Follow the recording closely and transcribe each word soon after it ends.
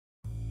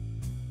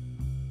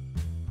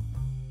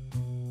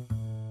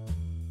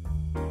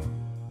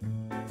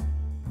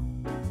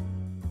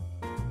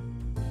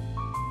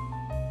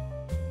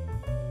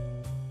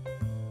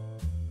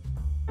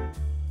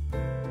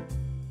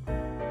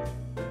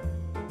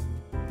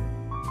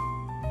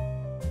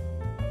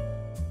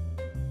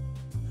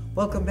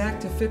Welcome back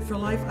to Fit for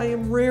Life. I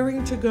am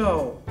raring to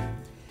go.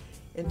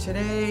 And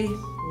today,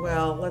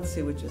 well, let's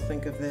see what you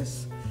think of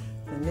this.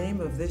 The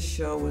name of this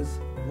show is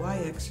Why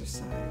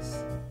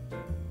Exercise?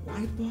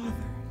 Why bother?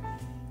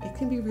 It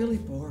can be really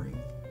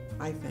boring,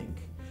 I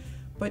think.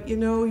 But you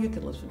know, you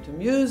can listen to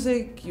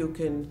music, you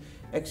can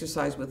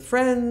exercise with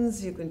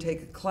friends, you can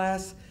take a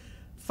class.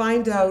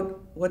 Find out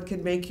what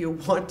can make you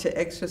want to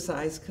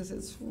exercise, because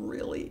it's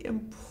really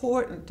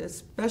important,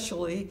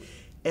 especially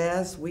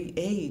as we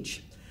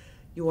age.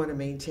 You want to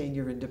maintain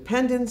your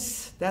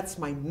independence. That's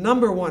my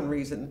number one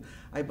reason,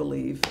 I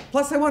believe.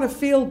 Plus, I want to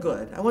feel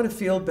good. I want to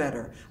feel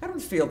better. I don't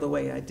feel the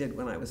way I did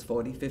when I was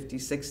 40, 50,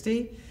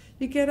 60.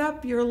 You get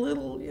up, you're a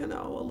little,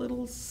 a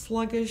little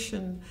sluggish.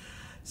 And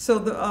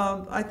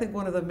so I think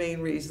one of the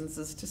main reasons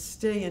is to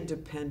stay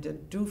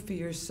independent, do for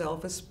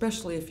yourself,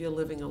 especially if you're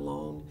living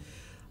alone.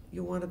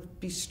 You want to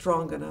be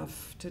strong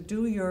enough to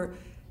do your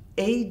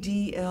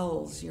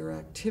ADLs, your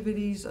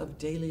activities of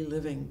daily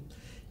living.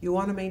 You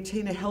want to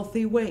maintain a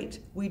healthy weight.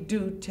 We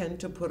do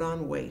tend to put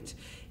on weight.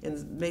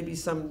 And maybe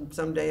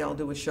someday I'll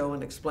do a show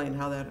and explain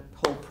how that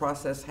whole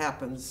process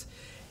happens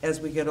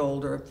as we get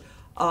older.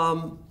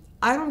 I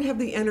don't have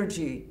the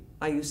energy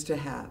I used to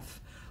have.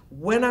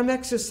 When I'm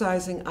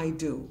exercising, I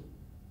do.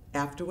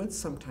 Afterwards,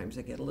 sometimes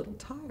I get a little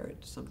tired.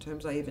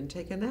 Sometimes I even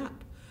take a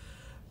nap.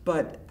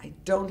 But I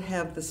don't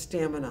have the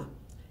stamina.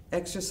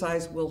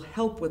 Exercise will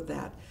help with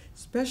that,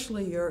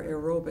 especially your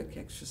aerobic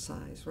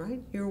exercise, right?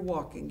 You're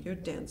walking, you're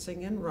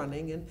dancing and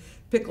running and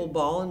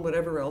pickleball and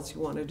whatever else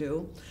you want to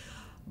do.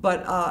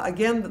 But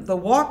again, the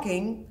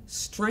walking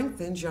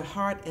strengthens your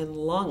heart and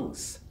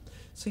lungs,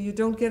 so you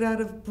don't get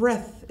out of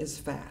breath as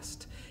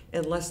fast,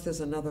 unless there's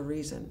another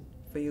reason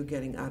for you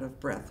getting out of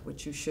breath,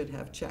 which you should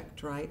have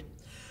checked, right?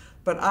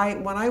 But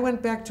when I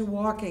went back to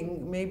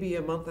walking maybe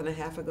a month and a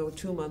half ago,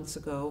 2 months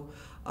ago,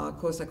 of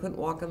course I couldn't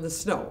walk in the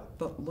snow,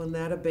 but when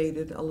that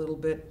abated a little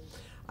bit,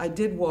 I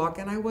did walk,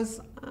 and I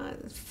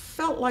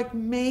felt like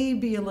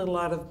maybe a little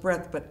out of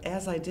breath, but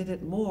as I did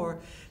it more,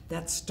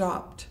 that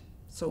stopped.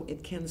 So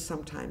it can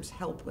sometimes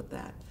help with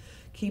that.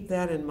 Keep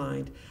that in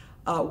mind.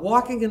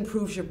 Walking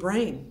improves your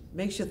brain,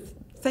 makes you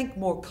think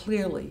more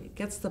clearly. It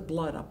gets the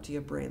blood up to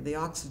your brain, the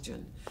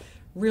oxygen.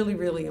 Really,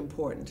 really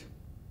important.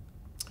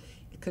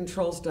 It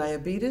controls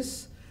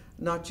diabetes,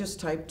 not just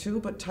type 2,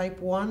 but type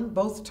 1.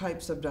 Both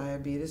types of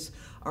diabetes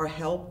are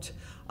helped.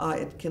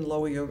 It can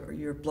lower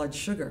your blood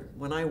sugar.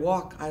 When I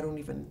walk, I don't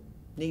even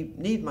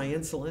need my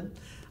insulin,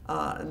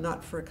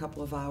 not for a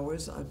couple of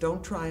hours.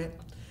 Don't try it,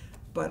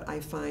 but I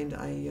find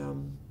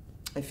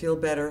I feel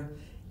better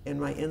and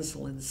my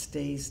insulin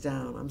stays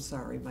down. I'm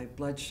sorry, my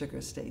blood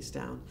sugar stays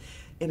down.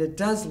 And it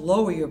does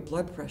lower your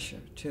blood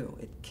pressure too.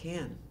 It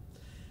can.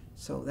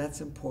 So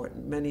that's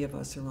important. Many of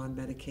us are on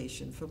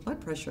medication for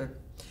blood pressure.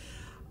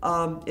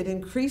 It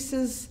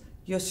increases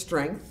your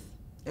strength,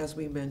 as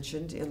we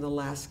mentioned in the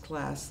last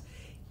class,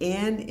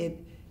 and it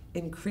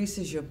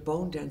increases your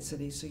bone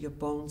density, so your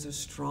bones are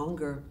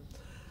stronger.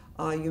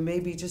 You may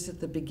be just at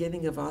the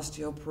beginning of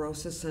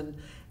osteoporosis,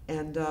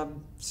 and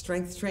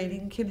strength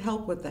training can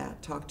help with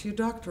that. Talk to your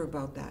doctor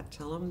about that.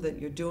 Tell him that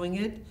you're doing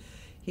it.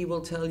 He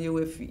will tell you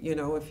if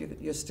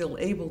you're still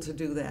able to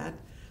do that,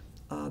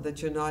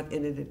 that you're not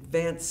in an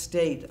advanced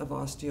state of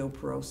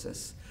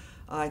osteoporosis.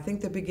 I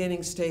think the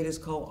beginning state is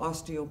called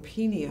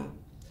osteopenia,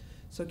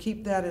 so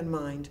keep that in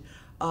mind.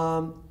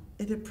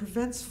 And it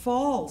prevents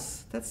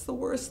falls. That's the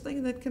worst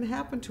thing that can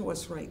happen to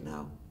us right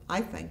now, I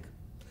think.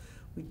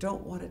 We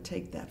don't want to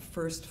take that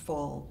first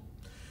fall.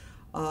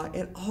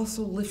 It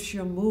also lifts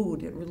your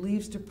mood. It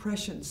relieves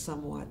depression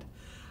somewhat.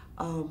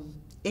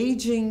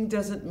 Aging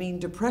doesn't mean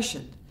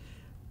depression,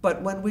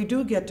 but when we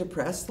do get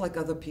depressed, like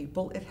other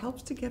people, it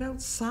helps to get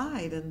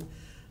outside and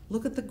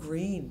look at the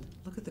green.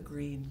 Look at the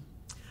green.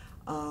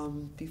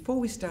 Before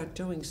we start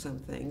doing some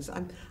things,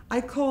 I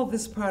call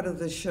this part of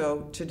the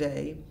show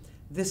today,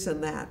 This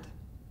and That.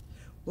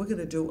 We're going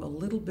to do a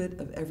little bit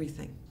of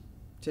everything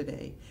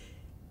today,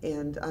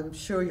 and I'm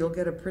sure you'll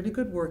get a pretty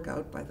good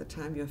workout by the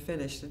time you're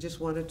finished. I just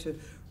wanted to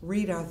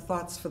read our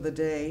thoughts for the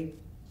day.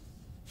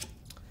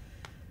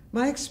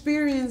 My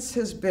experience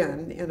has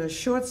been, in a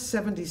short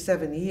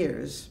 77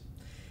 years,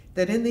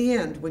 that in the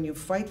end, when you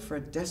fight for a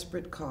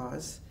desperate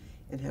cause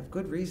and have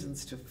good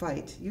reasons to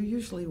fight, you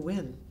usually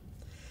win.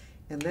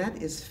 And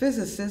that is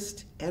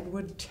physicist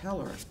Edward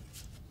Teller.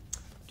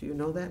 Do you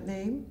know that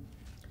name?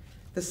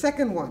 The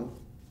second one,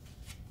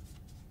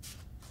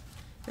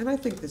 and I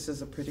think this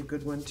is a pretty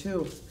good one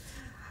too.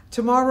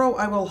 Tomorrow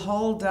I will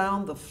haul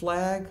down the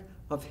flag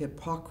of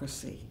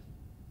hypocrisy.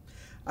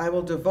 I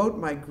will devote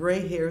my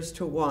gray hairs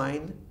to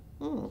wine.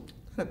 Not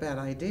a bad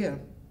idea.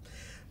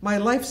 My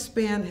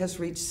lifespan has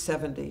reached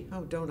 70.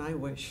 Oh, don't I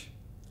wish.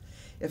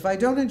 If I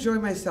don't enjoy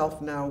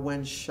myself now,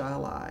 when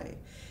shall I?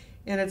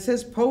 And it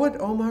says, poet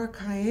Omar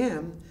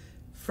Khayyam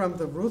from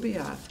the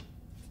Rubaiyat.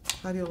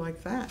 How do you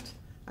like that?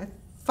 I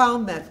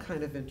found that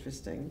kind of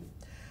interesting.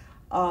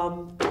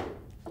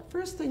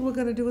 First thing we're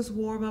going to do is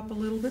warm up a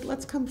little bit.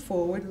 Let's come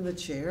forward in the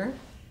chair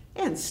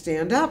and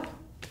stand up.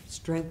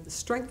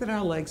 strengthen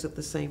our legs at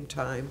the same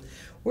time.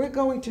 We're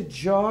going to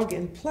jog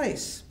in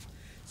place.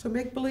 So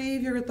make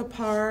believe you're at the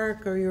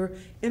park or you're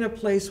in a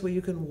place where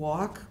you can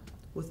walk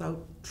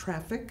without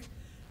traffic.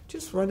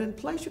 Just run in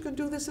place. You can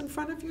do this in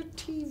front of your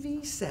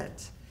TV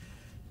set.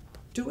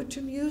 Do it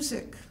to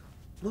music,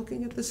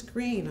 looking at the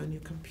screen on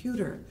your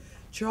computer.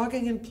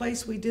 Jogging in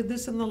place, we did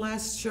this in the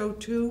last show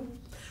too.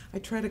 I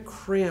try to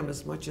cram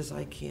as much as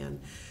I can.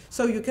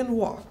 So you can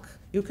walk,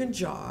 you can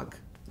jog,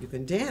 you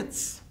can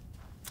dance.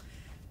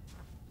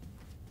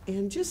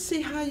 And just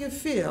see how you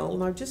feel.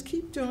 Now just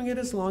keep doing it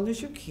as long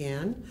as you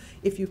can.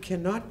 If you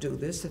cannot do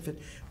this, if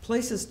it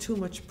places too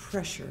much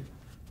pressure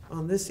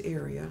on this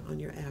area, on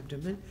your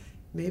abdomen,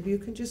 maybe you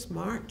can just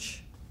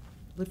march,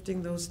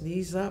 lifting those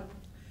knees up.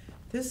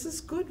 This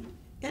is good,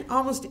 and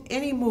almost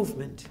any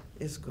movement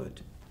is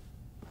good.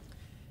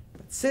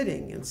 But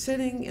sitting and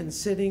sitting and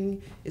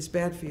sitting is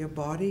bad for your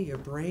body, your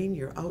brain,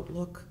 your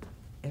outlook,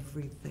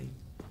 everything.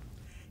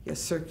 Your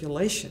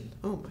circulation,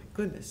 oh my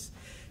goodness.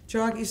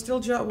 You still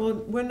jog, well,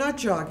 we're not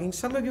jogging.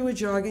 Some of you are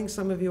jogging,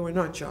 some of you are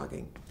not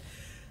jogging.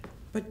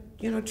 But,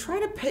 try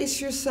to pace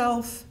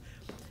yourself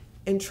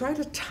and try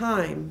to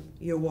time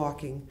your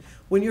walking.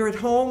 When you're at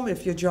home,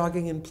 if you're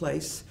jogging in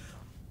place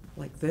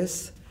like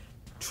this,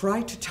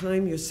 try to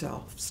time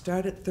yourself.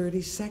 Start at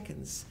 30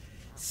 seconds.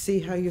 See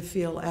how you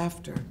feel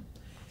after.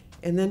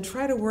 And then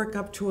try to work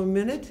up to a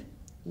minute.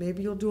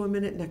 Maybe you'll do a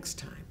minute next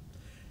time.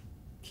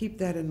 Keep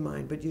that in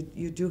mind, but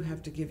you do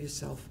have to give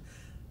yourself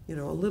a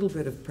little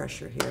bit of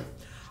pressure here.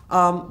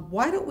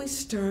 Why don't we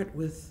start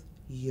with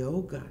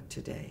yoga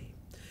today?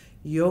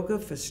 Yoga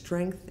for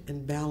strength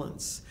and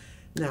balance.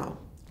 Now,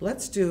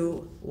 let's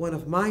do one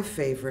of my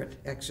favorite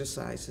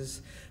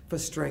exercises for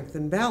strength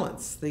and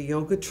balance, the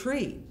yoga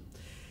tree.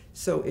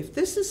 So if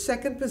this is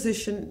second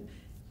position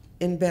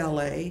in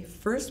ballet,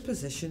 first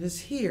position is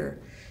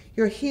here.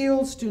 Your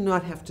heels do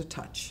not have to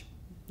touch.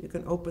 You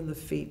can open the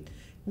feet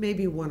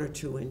maybe 1 or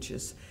 2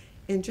 inches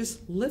and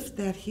just lift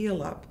that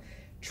heel up.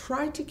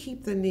 Try to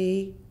keep the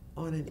knee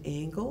on an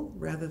angle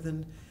rather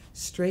than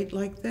straight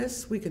like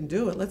this. We can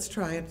do it. Let's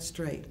try it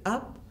straight.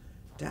 Up,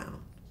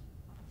 down,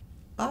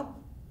 up.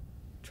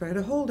 Try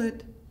to hold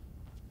it.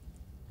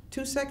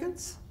 2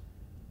 seconds,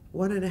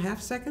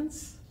 1.5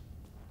 seconds,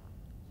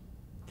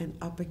 and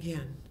up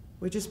again.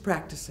 We're just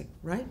practicing,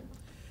 right?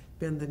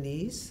 Bend the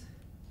knees.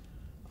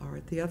 All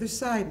right, the other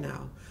side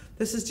now.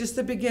 This is just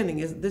the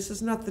beginning. This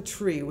is not the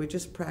tree. We're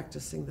just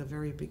practicing the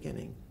very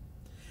beginning.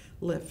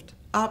 Lift,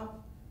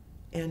 up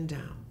and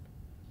down,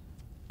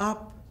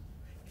 up.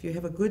 If you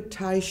have a good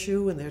tie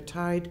shoe and they're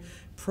tied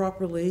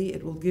properly,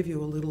 it will give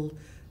you a little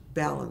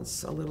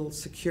balance, a little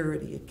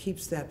security. It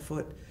keeps that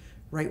foot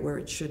right where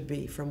it should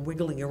be from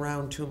wiggling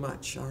around too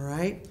much, all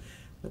right?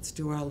 Let's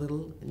do our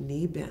little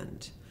knee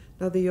bend.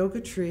 Now the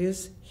yoga tree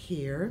is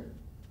here.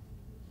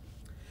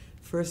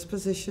 First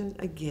position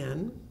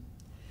again,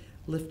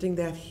 lifting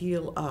that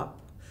heel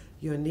up.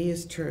 Your knee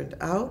is turned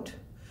out.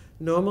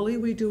 Normally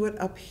we do it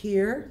up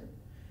here,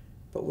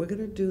 but we're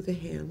going to do the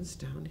hands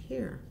down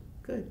here.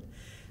 Good.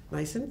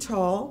 Nice and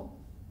tall,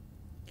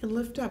 and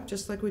lift up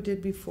just like we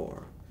did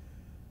before.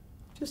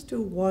 Just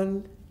do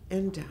 1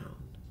 and down,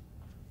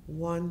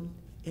 1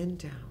 and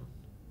down,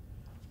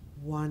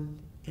 1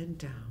 and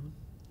down,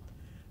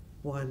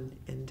 1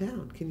 and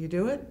down. Can you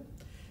do it?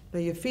 Now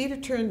your feet are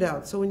turned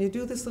out, so when you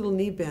do this little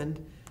knee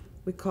bend,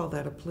 we call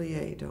that a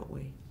plie, don't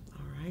we?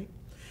 All right.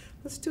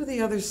 Let's do the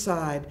other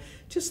side.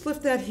 Just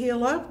lift that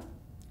heel up.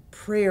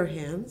 Prayer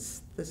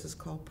hands. This is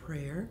called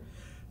prayer.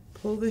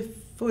 Pull the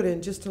foot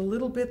in just a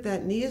little bit.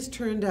 That knee is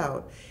turned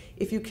out.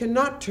 If you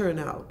cannot turn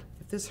out,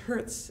 if this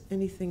hurts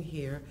anything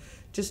here,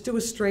 just do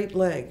a straight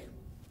leg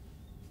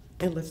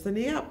and lift the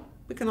knee up.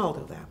 We can all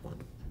do that one,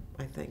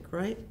 I think,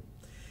 right?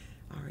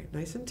 All right,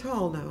 nice and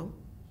tall now.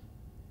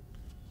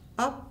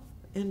 Up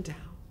and down.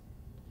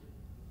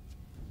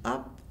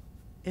 Up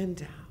and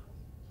down.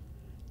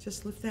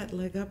 Just lift that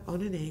leg up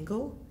on an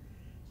angle.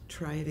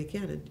 Try it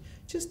again and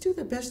just do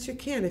the best you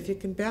can. If you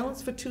can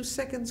balance for 2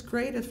 seconds,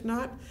 great. If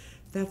not,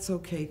 that's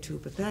okay too.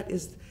 But that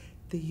is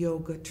the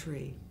yoga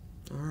tree.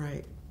 All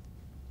right.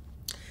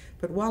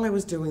 But while I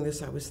was doing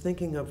this, I was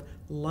thinking of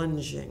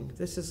lunging.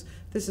 This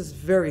is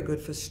very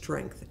good for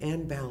strength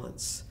and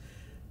balance.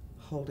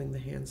 Holding the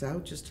hands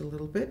out just a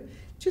little bit.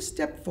 Just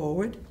step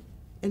forward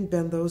and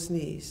bend those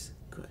knees.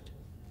 Good.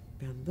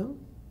 Bend them,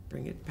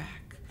 bring it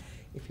back.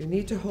 If you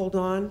need to hold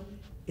on,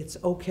 it's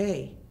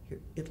okay.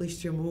 At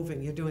least you're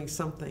moving, you're doing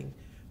something,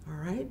 all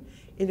right?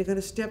 And you're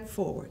gonna step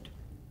forward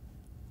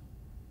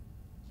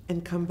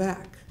and come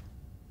back.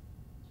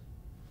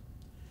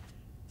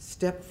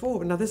 Step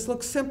forward. Now this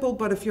looks simple,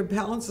 but if your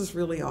balance is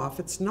really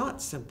off, it's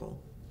not simple.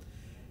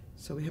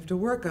 So we have to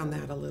work on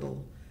that a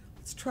little.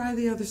 Let's try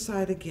the other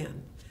side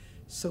again.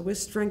 So we're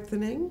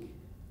strengthening,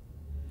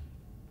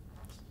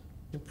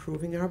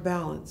 improving our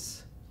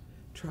balance.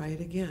 Try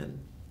it again.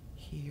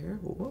 Here,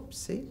 whoops,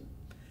 see?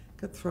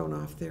 Got thrown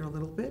off there a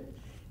little bit.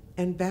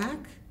 And back.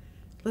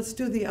 Let's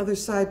do the other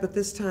side, but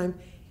this time,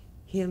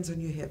 hands on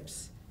your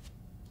hips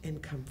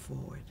and come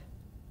forward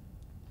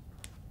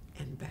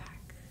and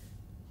back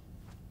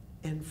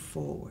and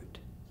forward,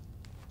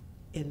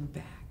 and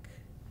back,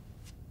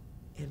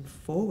 and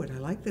forward. I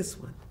like this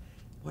one.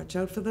 Watch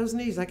out for those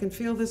knees. I can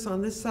feel this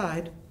on this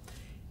side.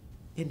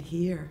 And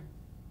here.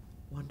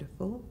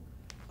 Wonderful.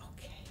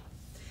 Okay.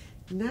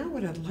 Now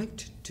what I'd like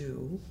to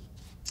do,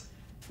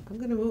 I'm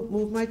going to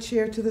move my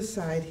chair to the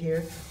side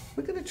here.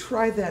 We're going to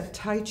try that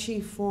Tai Chi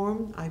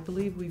form. I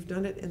believe we've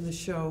done it in the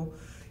show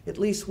at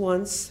least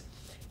once.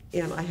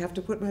 And I have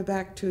to put my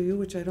back to you,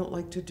 which I don't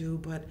like to do,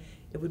 but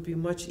it would be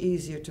much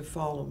easier to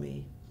follow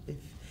me.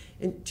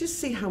 And just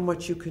see how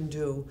much you can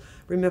do.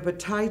 Remember,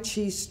 Tai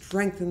Chi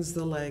strengthens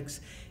the legs.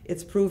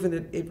 It's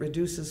proven it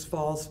reduces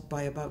falls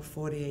by about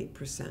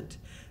 48%.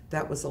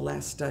 That was the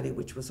last study,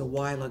 which was a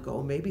while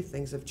ago. Maybe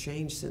things have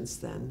changed since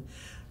then.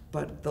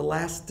 But the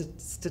last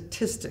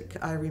statistic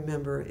I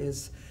remember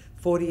is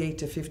 48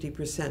 to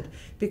 50%,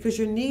 because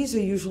your knees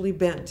are usually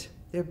bent.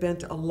 They're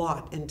bent a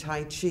lot in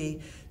Tai Chi,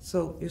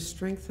 so you're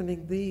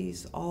strengthening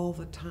these all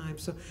the time.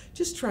 So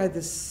just try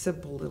this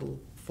simple little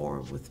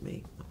form with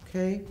me,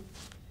 okay?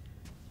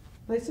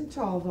 Nice and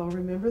tall though,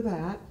 remember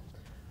that.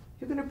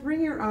 You're gonna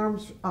bring your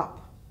arms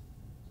up.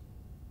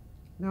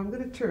 Now I'm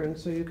gonna turn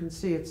so you can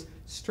see it's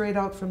straight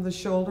out from the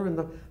shoulder and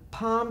the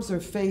palms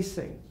are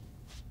facing,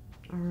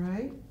 all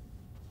right?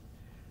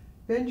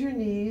 Bend your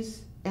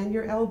knees and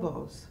your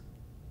elbows.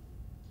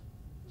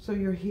 So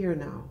you're here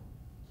now.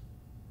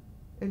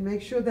 And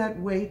make sure that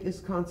weight is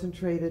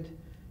concentrated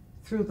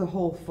through the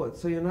whole foot,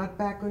 so you're not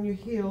back on your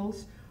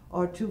heels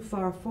or too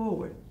far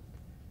forward.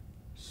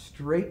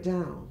 Straight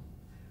down.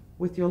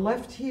 With your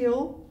left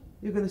heel,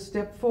 you're going to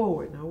step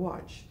forward. Now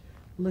watch.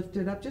 Lift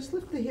it up. Just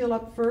lift the heel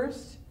up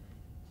first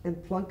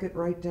and plunk it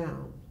right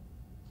down.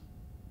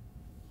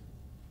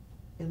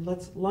 And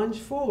let's lunge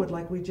forward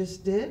like we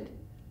just did.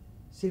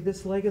 See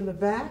this leg in the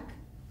back?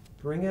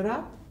 Bring it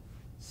up.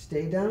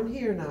 Stay down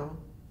here now.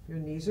 Your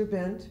knees are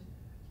bent.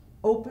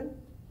 Open.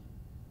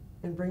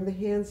 And bring the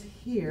hands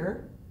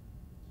here.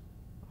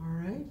 All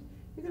right?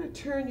 You're going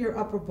to turn your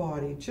upper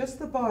body, just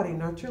the body,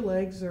 not your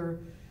legs or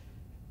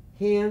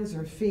hands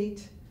or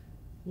feet.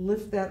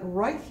 Lift that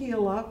right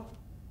heel up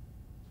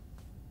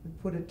and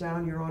put it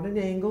down. You're on an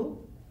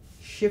angle.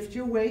 Shift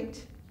your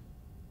weight.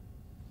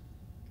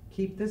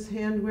 Keep this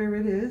hand where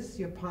it is.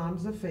 Your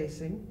palms are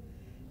facing.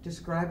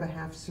 Describe a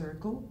half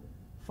circle.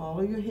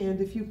 Follow your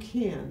hand if you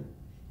can.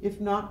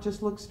 If not,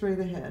 just look straight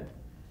ahead.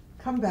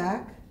 Come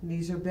back.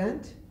 Knees are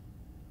bent.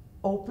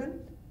 Open.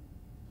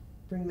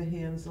 Bring the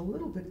hands a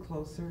little bit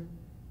closer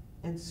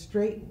and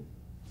straighten.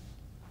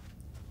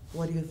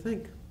 What do you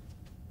think?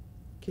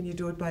 Can you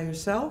do it by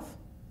yourself?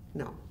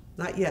 No,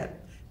 not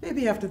yet.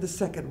 Maybe after the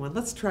second one.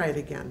 Let's try it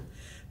again.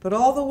 But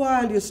all the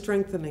while you're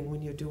strengthening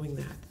when you're doing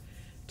that.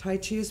 Tai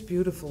Chi is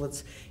beautiful.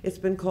 It's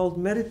been called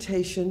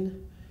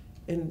meditation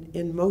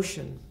in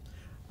motion.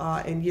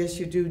 And yes,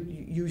 you do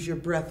use your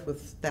breath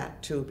with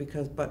that too,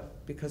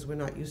 because we're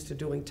not used to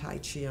doing Tai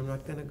Chi. I'm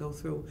not going to go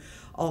through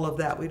all of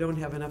that. We don't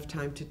have enough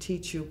time to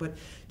teach you, but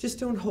just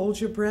don't hold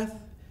your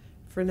breath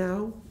for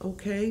now,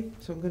 okay?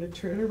 So I'm going to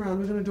turn around.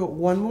 We're going to do it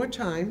one more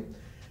time,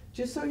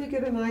 just so you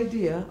get an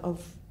idea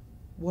of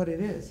what it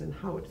is and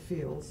how it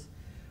feels.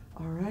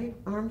 All right,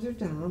 arms are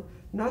down,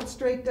 not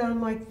straight down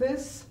like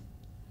this,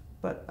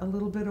 but a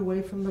little bit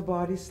away from the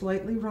body,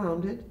 slightly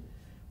rounded.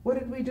 What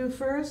did we do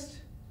first?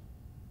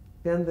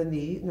 Bend the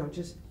knee, no,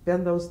 just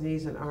bend those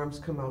knees and arms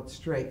come out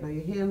straight. Now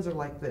your hands are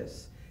like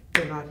this.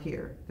 They're not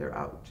here, they're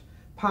out.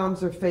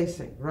 Palms are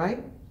facing,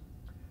 right?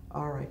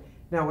 All right.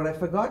 Now what I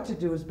forgot to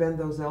do is bend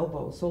those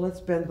elbows, so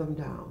let's bend them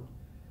down.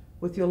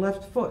 With your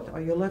left foot or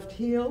your left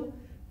heel,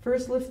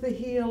 first lift the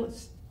heel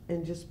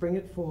and just bring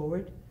it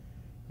forward.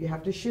 You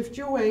have to shift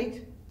your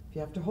weight. If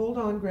you have to hold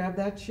on, grab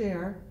that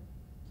chair.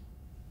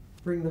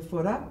 Bring the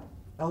foot up,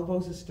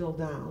 elbows are still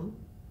down.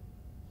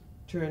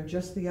 Turn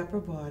just the upper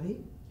body.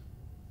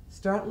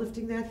 Start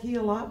lifting that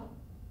heel up.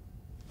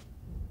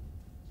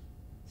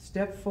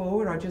 Step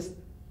forward or just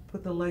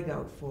put the leg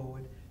out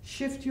forward.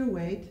 Shift your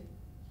weight.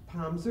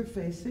 Palms are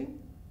facing.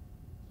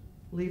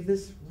 Leave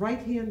this right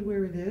hand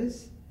where it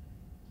is.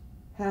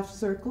 Half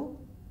circle.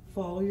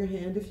 Follow your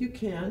hand if you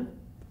can.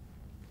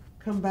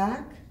 Come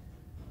back.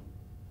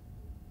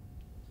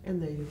 And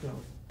there you go.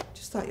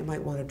 Just thought you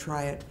might want to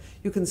try it.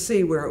 You can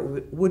see where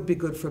it would be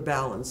good for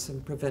balance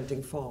and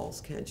preventing falls,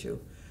 can't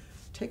you?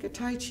 Take a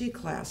Tai Chi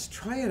class.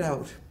 Try it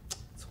out.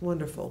 It's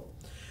wonderful.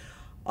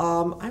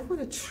 I want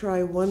to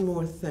try one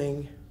more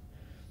thing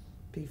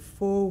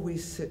before we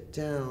sit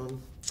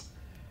down.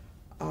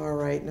 All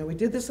right, now we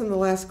did this in the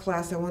last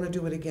class. I want to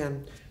do it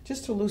again,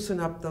 just to loosen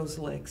up those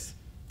legs.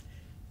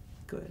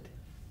 Good.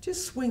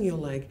 Just swing your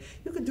leg.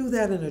 You could do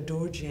that in a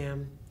door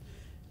jam,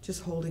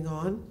 just holding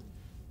on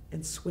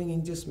and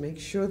swinging. Just make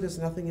sure there's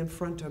nothing in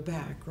front or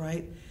back,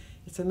 right?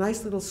 It's a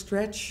nice little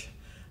stretch,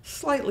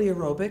 slightly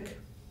aerobic,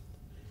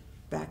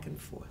 back and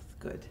forth.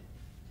 Good.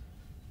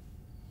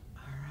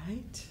 All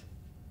right.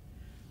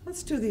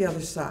 Let's do the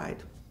other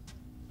side.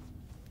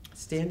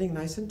 Standing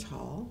nice and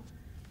tall,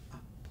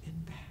 up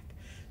and back.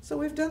 So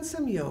we've done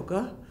some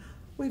yoga.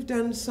 We've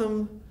done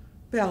some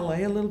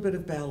ballet, a little bit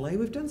of ballet.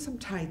 We've done some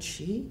Tai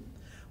Chi.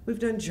 We've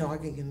done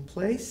jogging in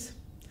place.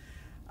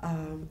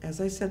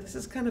 As I said, this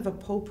is kind of a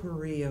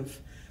potpourri of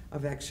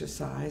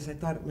exercise. I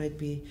thought it might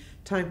be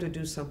time to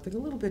do something a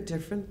little bit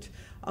different,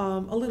 a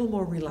little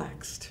more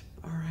relaxed,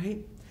 all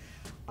right?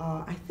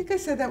 I think I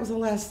said that was the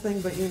last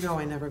thing, but you know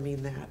I never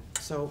mean that.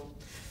 So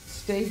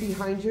stay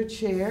behind your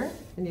chair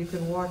and you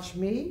can watch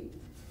me.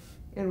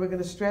 And we're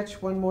going to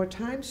stretch one more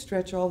time,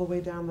 stretch all the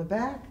way down the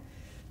back.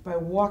 By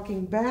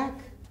walking back,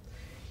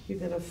 you're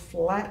going to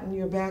flatten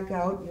your back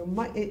out. You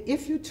might,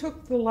 if you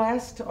took the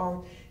last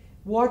or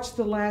watched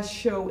the last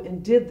show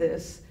and did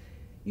this,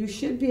 you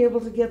should be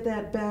able to get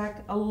that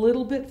back a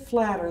little bit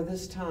flatter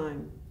this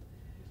time.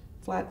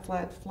 Flat,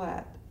 flat,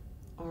 flat.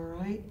 All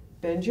right.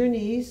 Bend your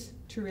knees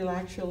to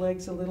relax your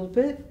legs a little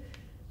bit.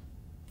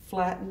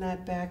 Flatten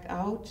that back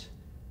out.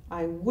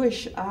 I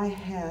wish I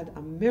had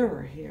a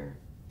mirror here.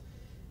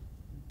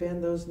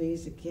 Bend those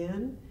knees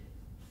again.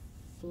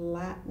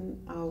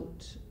 Flatten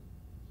out.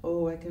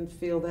 Oh, I can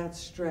feel that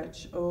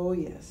stretch. Oh,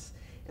 yes.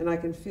 And I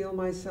can feel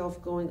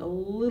myself going a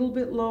little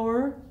bit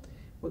lower.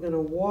 We're going to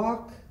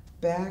walk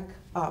back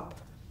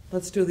up.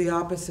 Let's do the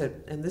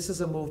opposite. And this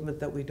is a movement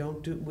that we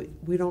don't do.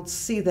 We don't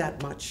see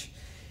that much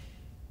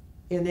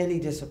in any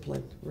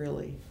discipline,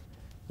 really.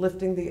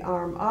 Lifting the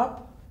arm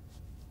up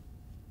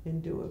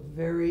and do a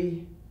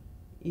very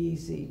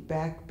easy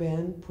back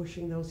bend,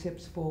 pushing those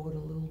hips forward a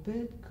little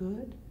bit.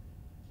 Good.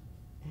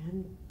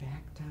 And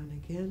back down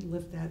again.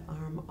 Lift that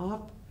arm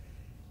up.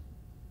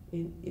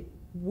 And it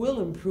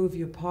will improve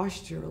your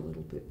posture a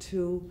little bit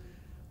too,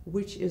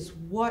 which is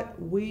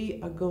what we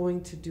are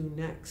going to do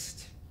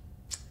next.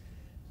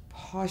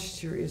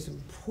 Posture is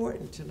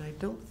important, and I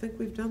don't think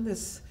we've done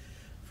this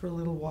for a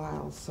little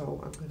while,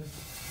 so I'm going to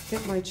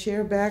get my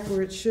chair back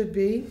where it should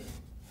be.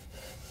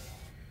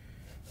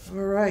 All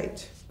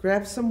right,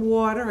 grab some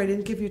water. I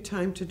didn't give you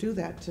time to do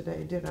that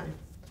today, did I?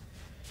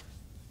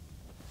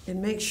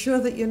 And make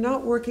sure that you're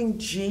not working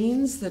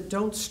jeans that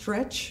don't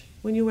stretch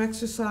when you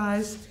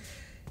exercise.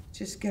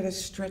 Just get a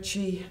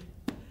stretchy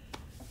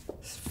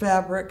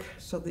fabric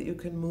so that you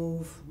can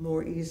move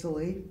more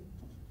easily.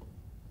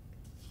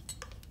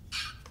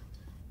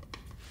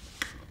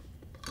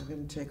 I'm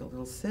going to take a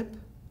little sip.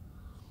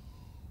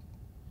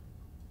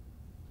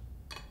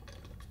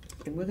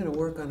 And we're going to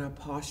work on our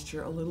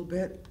posture a little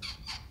bit.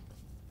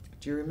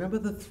 Do you remember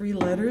the 3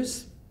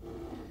 letters?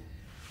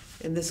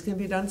 And this can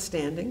be done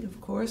standing,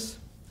 of course.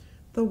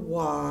 The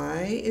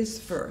Y is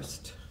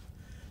first.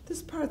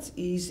 This part's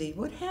easy.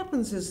 What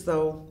happens is,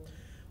 though,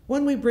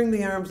 when we bring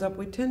the arms up,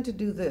 we tend to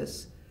do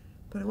this.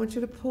 But I want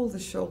you to pull the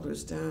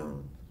shoulders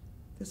down.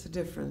 There's a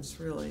difference,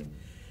 really.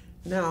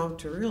 Now,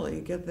 to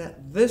really get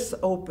this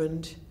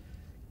opened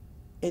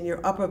and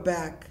your upper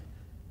back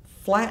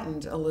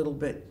flattened a little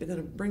bit, you're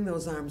going to bring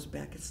those arms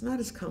back. It's not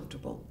as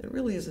comfortable. It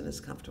really isn't as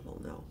comfortable,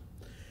 no.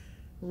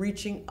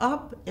 Reaching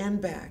up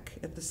and back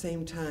at the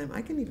same time.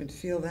 I can even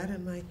feel that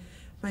in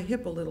my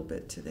hip a little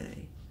bit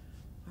today.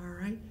 All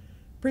right.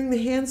 Bring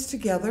the hands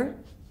together,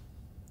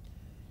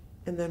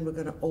 and then we're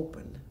going to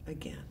open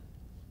again.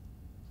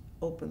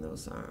 Open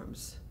those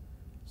arms.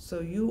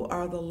 So you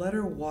are the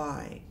letter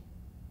Y.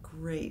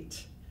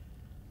 Great.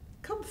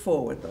 Come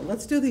forward, though.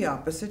 Let's do the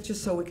opposite,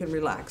 just so we can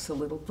relax a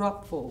little.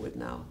 Drop forward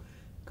now.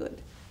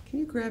 Good. Can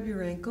you grab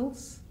your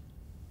ankles?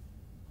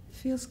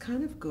 Feels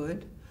kind of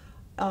good.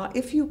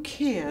 If you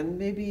can,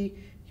 maybe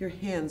your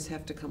hands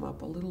have to come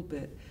up a little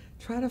bit.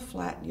 Try to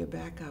flatten your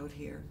back out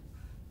here.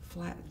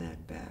 Flatten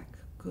that back.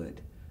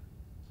 Good.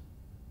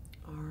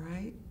 All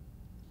right.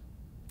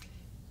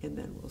 And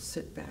then we'll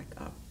sit back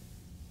up.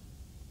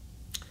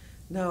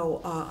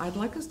 Now, I'd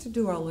like us to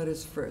do our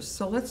letters first.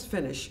 So let's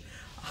finish.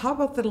 How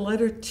about the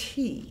letter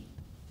T?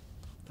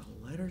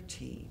 The letter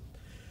T.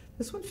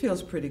 This one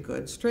feels pretty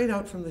good. Straight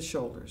out from the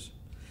shoulders.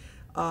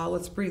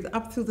 Let's breathe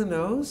up through the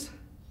nose.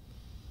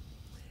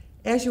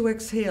 As you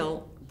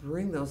exhale,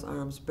 bring those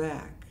arms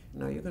back.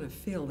 Now you're going to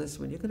feel this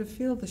one. You're going to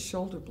feel the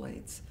shoulder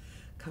blades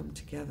come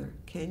together.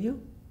 Can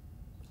you?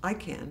 I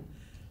can.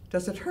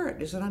 Does it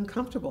hurt? Is it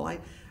uncomfortable?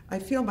 I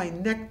feel my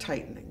neck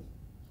tightening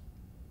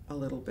a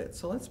little bit.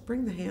 So let's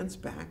bring the hands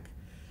back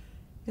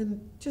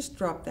and just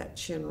drop that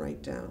chin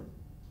right down.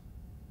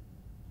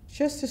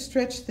 Just to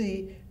stretch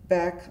the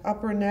back,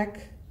 upper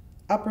neck,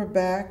 upper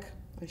back,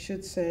 I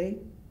should say.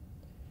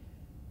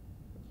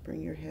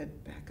 Bring your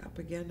head back up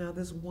again. Now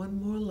there's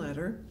one more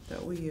letter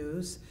that we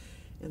use,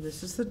 and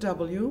this is the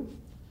W.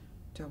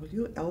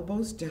 W,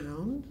 elbows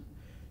down,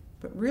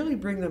 but really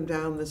bring them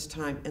down this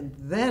time and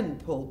then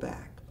pull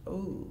back.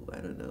 Oh, I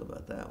don't know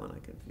about that one. I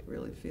can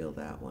really feel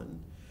that one.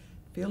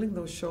 Feeling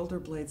those shoulder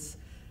blades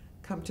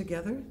come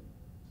together,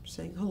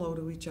 saying hello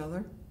to each other.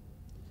 And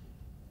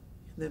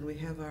then we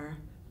have our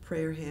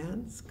prayer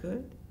hands.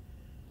 Good.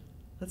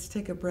 Let's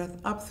take a breath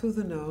up through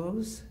the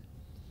nose.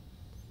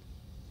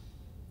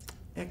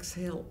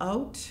 Exhale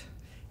out.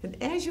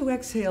 And as you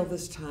exhale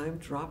this time,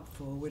 drop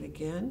forward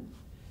again.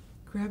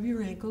 Grab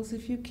your ankles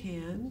if you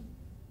can.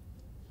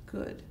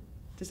 Good.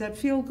 Does that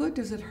feel good?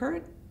 Does it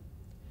hurt?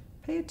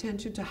 Pay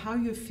attention to how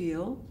you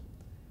feel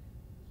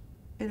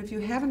And if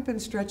you haven't been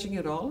stretching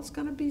at all, it's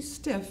going to be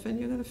stiff and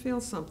you're going to feel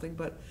something.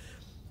 But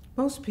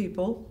most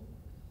people,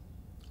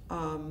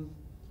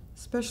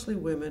 especially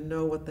women,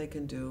 know what they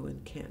can do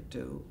and can't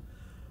do.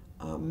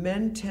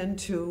 Men tend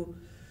to,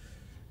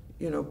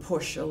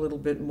 push a little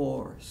bit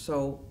more.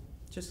 So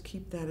just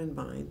keep that in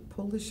mind.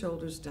 Pull the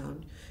shoulders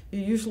down.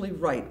 You're usually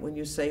right when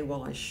you say,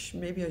 well,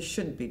 maybe I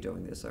shouldn't be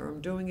doing this, or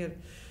I'm doing it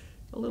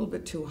a little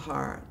bit too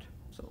hard.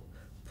 So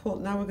pull.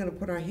 Now we're going to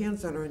put our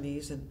hands on our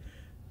knees and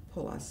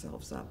pull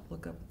ourselves up.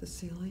 Look up at the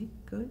ceiling.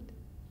 Good.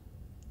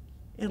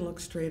 And look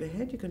straight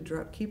ahead. You can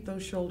keep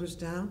those shoulders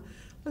down.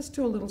 Let's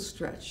do a little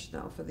stretch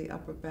now for the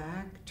upper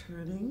back,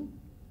 turning.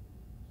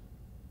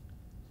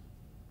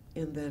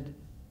 And then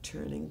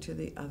turning to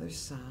the other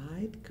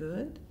side.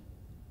 Good.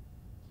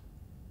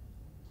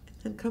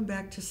 And come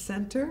back to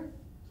center.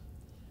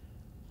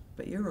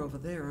 But you're over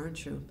there,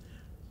 aren't you?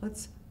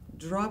 Let's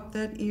drop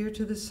that ear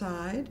to the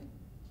side.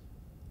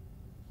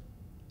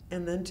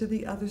 And then to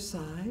the other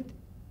side.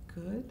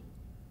 Good.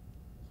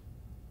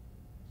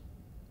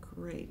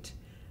 Great.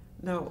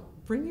 Now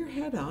bring your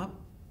head up.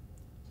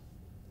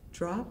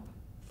 Drop.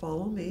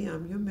 Follow me.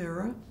 I'm your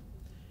mirror.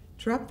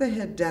 Drop the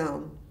head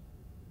down.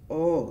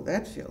 Oh,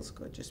 that feels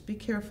good. Just be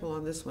careful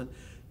on this one.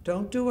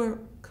 Don't do a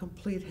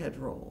complete head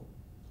roll.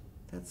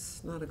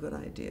 That's not a good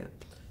idea,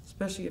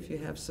 especially if you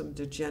have some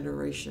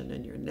degeneration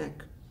in your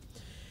neck.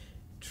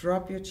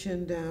 Drop your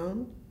chin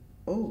down.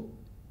 Oh,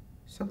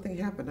 something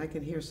happened. I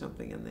can hear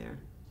something in there.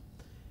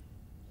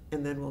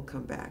 And then we'll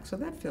come back. So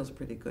that feels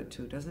pretty good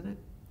too, doesn't it?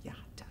 Yeah,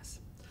 it does.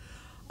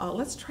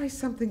 Let's try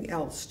something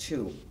else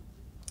too.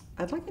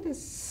 I'd like you to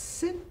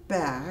sit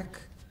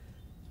back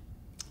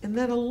and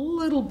then a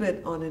little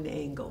bit on an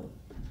angle.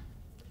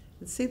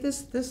 And see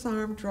this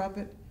arm, drop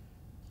it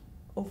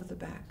over the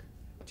back.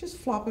 Just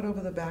flop it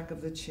over the back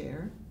of the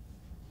chair,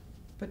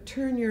 but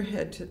turn your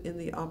head in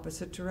the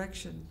opposite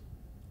direction.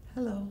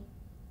 Hello.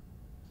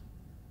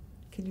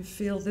 Can you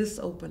feel this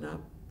open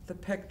up? The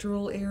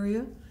pectoral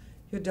area,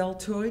 your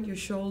deltoid, your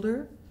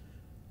shoulder.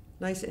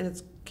 Nice,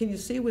 and can you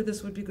see where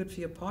this would be good for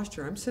your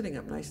posture? I'm sitting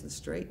up nice and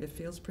straight and it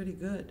feels pretty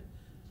good.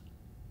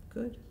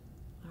 Good,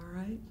 all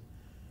right.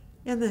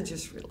 And then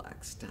just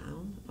relax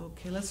down.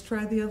 Okay, let's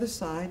try the other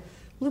side.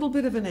 A little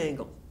bit of an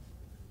angle.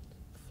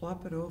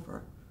 Flop it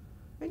over.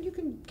 And you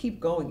can keep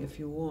going if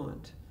you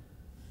want.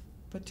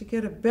 But to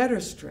get a better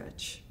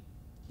stretch,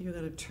 you're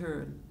going to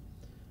turn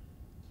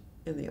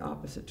in the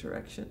opposite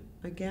direction.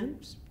 Again,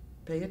 just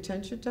pay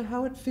attention to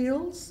how it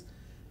feels.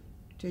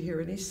 Do you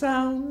hear any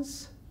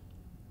sounds?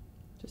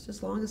 Just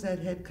as long as that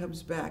head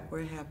comes back,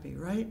 we're happy,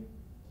 right?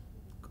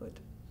 Good.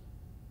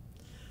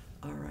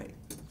 All right.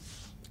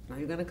 Now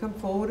you're going to come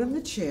forward in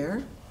the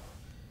chair.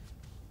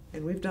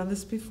 And we've done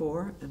this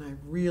before, and I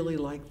really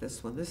like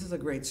this one. This is a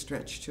great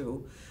stretch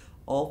too.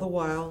 All the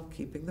while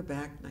keeping the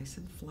back nice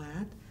and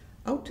flat.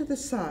 Out to the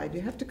side.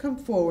 You have to come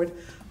forward.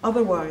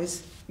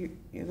 Otherwise,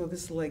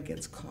 this leg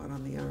gets caught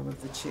on the arm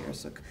of the chair.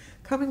 So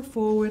coming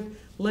forward,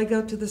 leg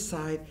out to the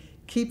side.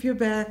 Keep your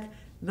back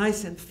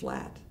nice and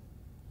flat.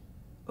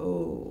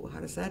 Oh, how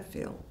does that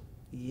feel?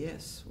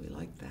 Yes, we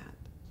like that.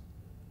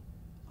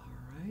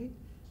 All right.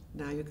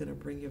 Now you're going to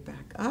bring your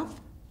back up.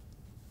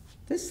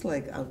 This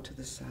leg out to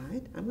the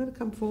side. I'm going to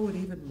come forward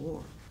even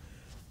more.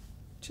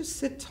 Just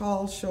sit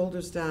tall,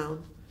 shoulders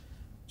down.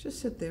 Just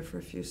sit there for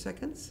a few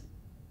seconds.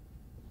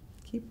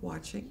 Keep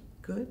watching.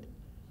 Good.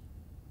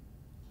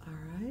 All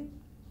right.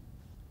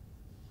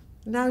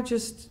 Now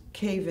just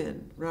cave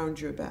in, round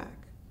your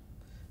back.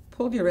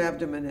 Pull your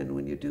abdomen in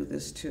when you do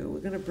this too. We're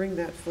going to bring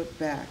that foot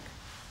back.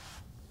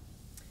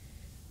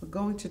 We're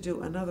going to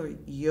do another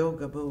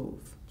yoga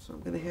move. So I'm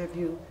going to have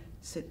you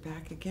sit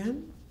back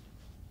again.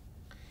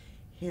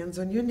 Hands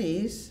on your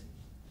knees.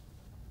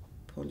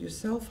 Pull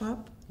yourself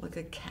up like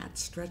a cat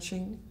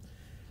stretching.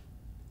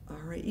 All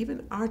right,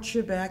 even arch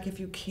your back if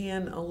you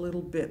can a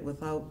little bit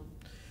without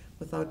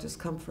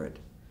discomfort.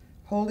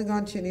 Holding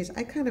onto your knees,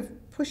 I kind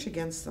of push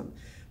against them.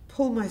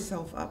 Pull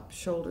myself up,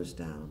 shoulders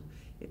down.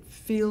 It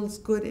feels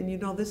good,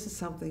 and this is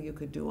something you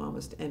could do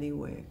almost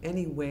anywhere.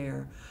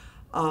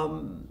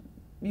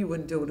 You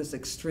wouldn't do it as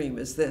extreme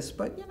as this,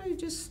 but you're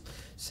just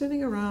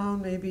sitting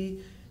around,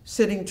 maybe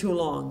sitting too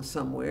long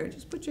somewhere.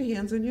 Just put your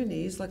hands on your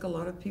knees like a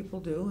lot of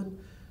people do, and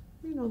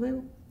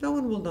no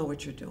one will know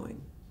what you're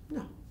doing.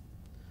 No.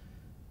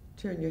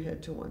 Turn your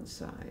head to one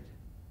side.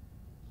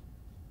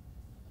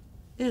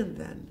 And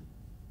then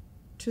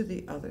to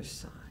the other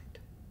side.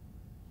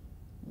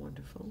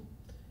 Wonderful.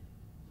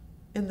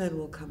 And then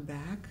we'll come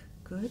back.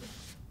 Good.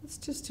 Let's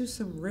just do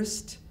some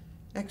wrist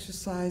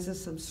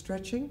exercises, some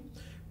stretching.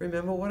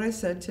 Remember what I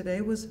said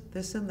today was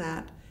this and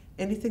that.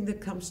 Anything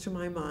that comes to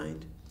my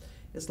mind.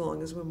 As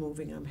long as we're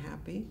moving, I'm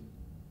happy.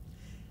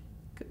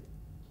 Good.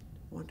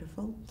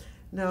 Wonderful.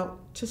 Now,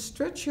 to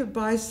stretch your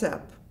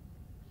bicep,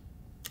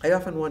 I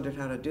often wondered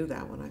how to do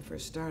that when I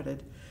first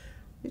started.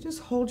 You just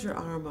hold your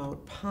arm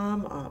out,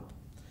 palm up.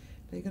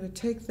 Now you're going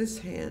to take this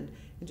hand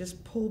and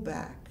just pull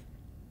back.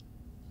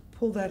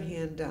 Pull that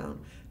hand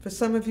down. For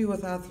some of you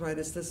with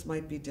arthritis, this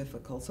might be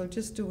difficult, so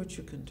just do what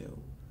you can do.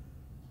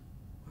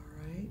 All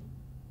right?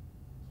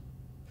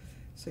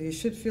 So you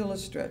should feel a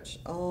stretch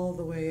all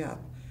the way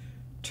up.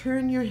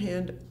 Turn your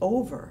hand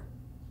over.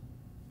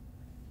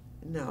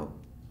 Now,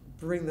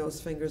 bring those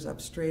fingers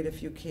up straight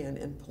if you can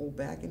and pull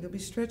back, and you'll be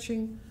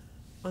stretching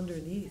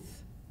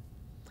underneath.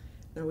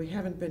 Now, we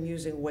haven't been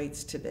using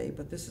weights today,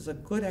 but this is a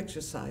good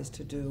exercise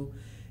to do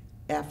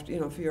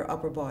after, for your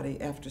upper body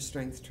after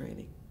strength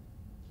training.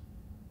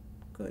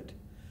 Good.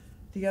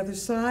 The other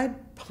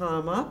side,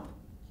 palm up,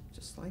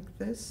 just like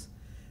this.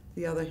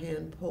 The other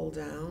hand pull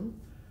down.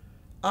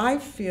 I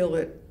feel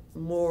it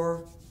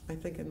more, I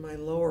think, in my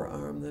lower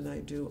arm than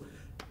I do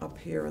up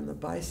here in the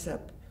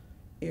bicep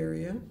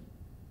area.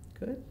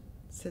 Good.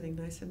 Sitting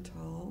nice and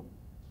tall.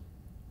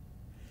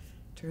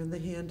 Turn the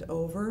hand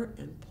over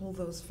and pull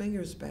those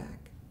fingers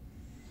back.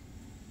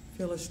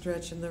 Feel a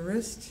stretch in the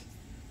wrist,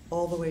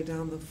 all the way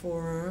down the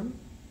forearm.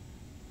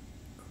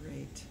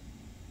 Great.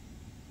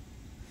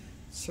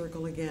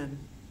 Circle again.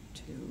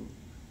 2,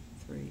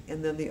 3,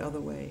 and then the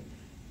other way.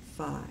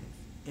 5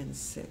 and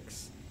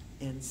 6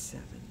 and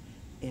 7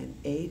 and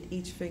 8.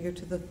 Each finger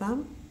to the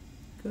thumb.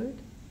 Good,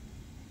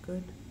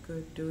 good,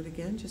 good. Do it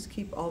again. Just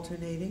keep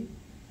alternating.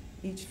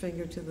 Each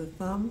finger to the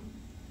thumb.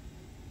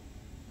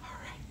 All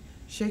right.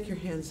 Shake your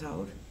hands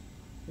out.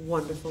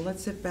 Wonderful.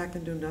 Let's sit back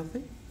and do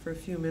nothing for a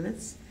few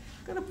minutes.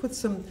 I'm going to put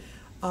some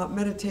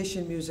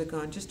meditation music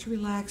on just to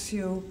relax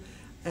you,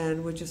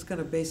 and we're just going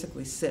to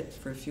basically sit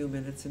for a few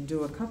minutes and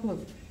do a couple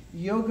of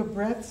yoga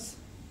breaths.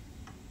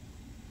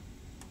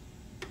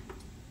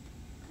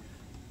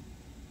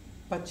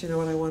 But you know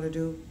what I want to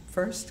do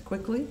first,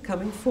 quickly?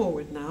 Coming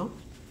forward now.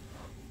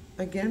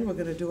 Again, we're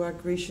going to do our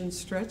Grecian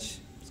stretch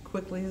as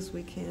quickly as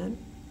we can.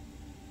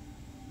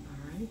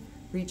 All right.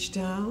 Reach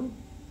down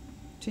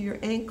to your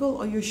ankle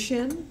or your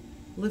shin.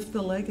 Lift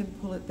the leg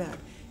and pull it back.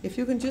 If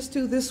you can just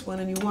do this one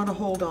and you want to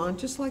hold on,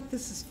 just like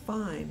this is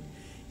fine.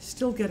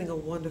 Still getting a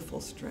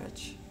wonderful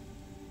stretch.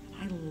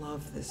 I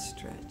love this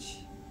stretch.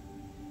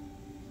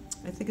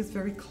 I think it's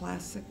very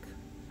classic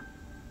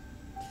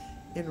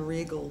and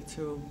regal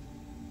too.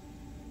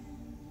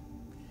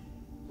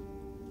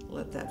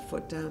 Let that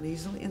foot down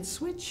easily and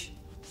switch.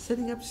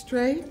 Sitting up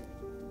straight,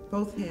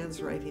 both hands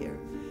right here.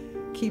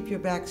 Keep your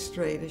back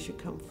straight as you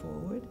come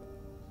forward.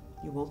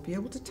 You won't be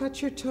able to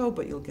touch your toe,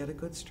 but you'll get a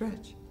good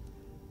stretch.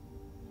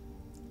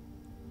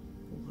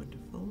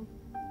 Wonderful.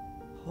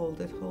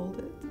 Hold it, hold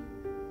it.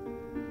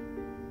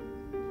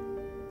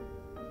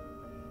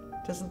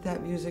 Doesn't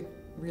that music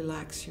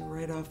relax you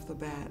right off the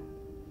bat?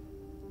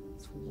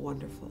 It's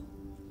wonderful.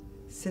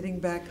 Sitting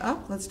back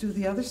up, let's do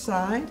the other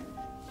side.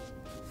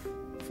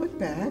 Foot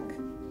back,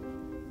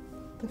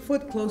 the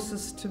foot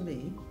closest to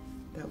me,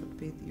 that would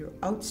be your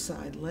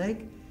outside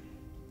leg,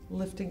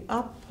 lifting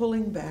up,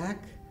 pulling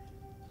back,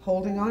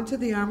 holding on to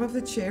the arm of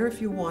the chair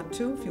if you want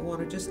to. If you want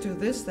to just do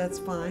this, that's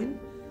fine.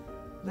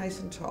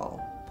 Nice and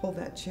tall. Pull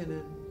that chin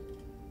in.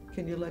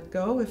 Can you let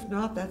go? If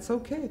not, that's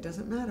okay. It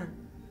doesn't matter.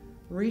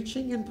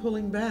 Reaching and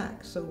pulling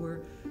back. So we're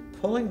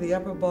pulling the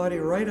upper body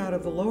right out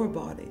of the lower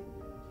body.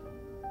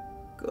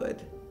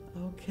 Good.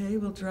 Okay,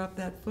 we'll drop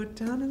that foot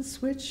down and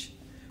switch.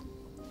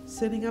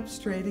 Sitting up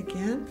straight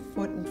again,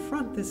 foot in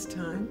front this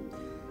time,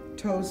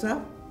 toes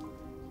up,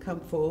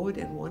 come forward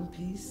in one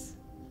piece.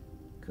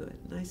 Good,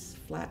 nice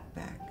flat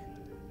back.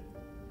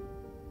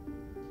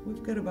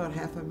 We've got about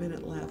half a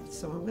minute left,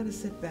 so I'm going to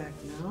sit back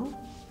now.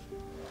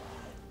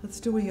 Let's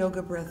do a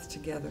yoga breath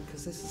together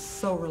because this is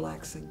so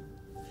relaxing.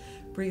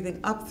 Breathing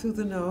up through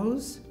the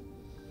nose,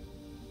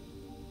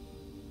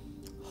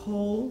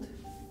 hold,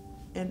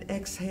 and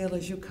exhale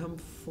as you come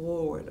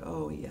forward.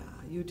 Oh yeah,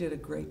 you did a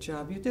great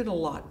job. You did a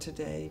lot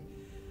today.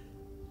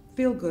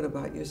 Feel good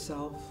about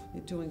yourself.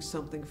 You're doing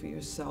something for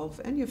yourself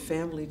and your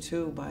family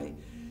too by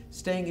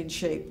staying in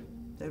shape.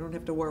 They don't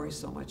have to worry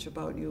so much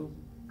about you.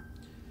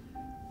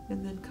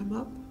 And then come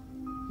up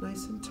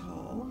nice and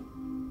tall.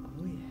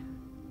 Oh yeah.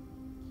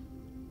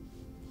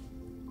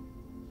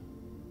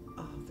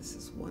 Oh, this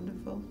is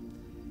wonderful.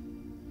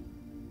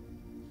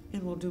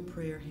 And we'll do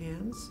prayer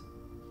hands.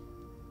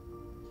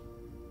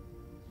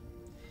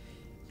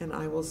 And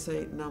I will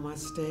say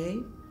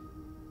namaste,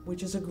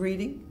 which is a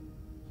greeting,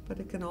 but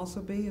it can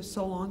also be a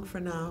so long for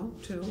now,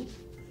 too.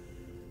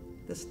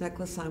 This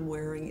necklace I'm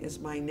wearing is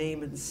my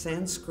name in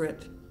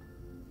Sanskrit.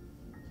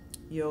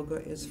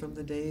 Yoga is from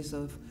the days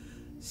of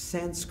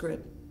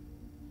Sanskrit.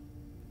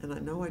 And I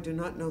know I do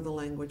not know the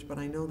language, but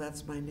I know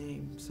that's my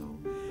name. So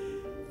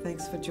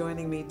thanks for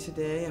joining me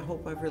today. I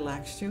hope I've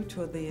relaxed you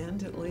toward the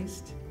end, at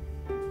least.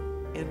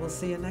 And we'll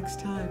see you next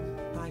time.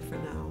 Bye for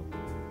now.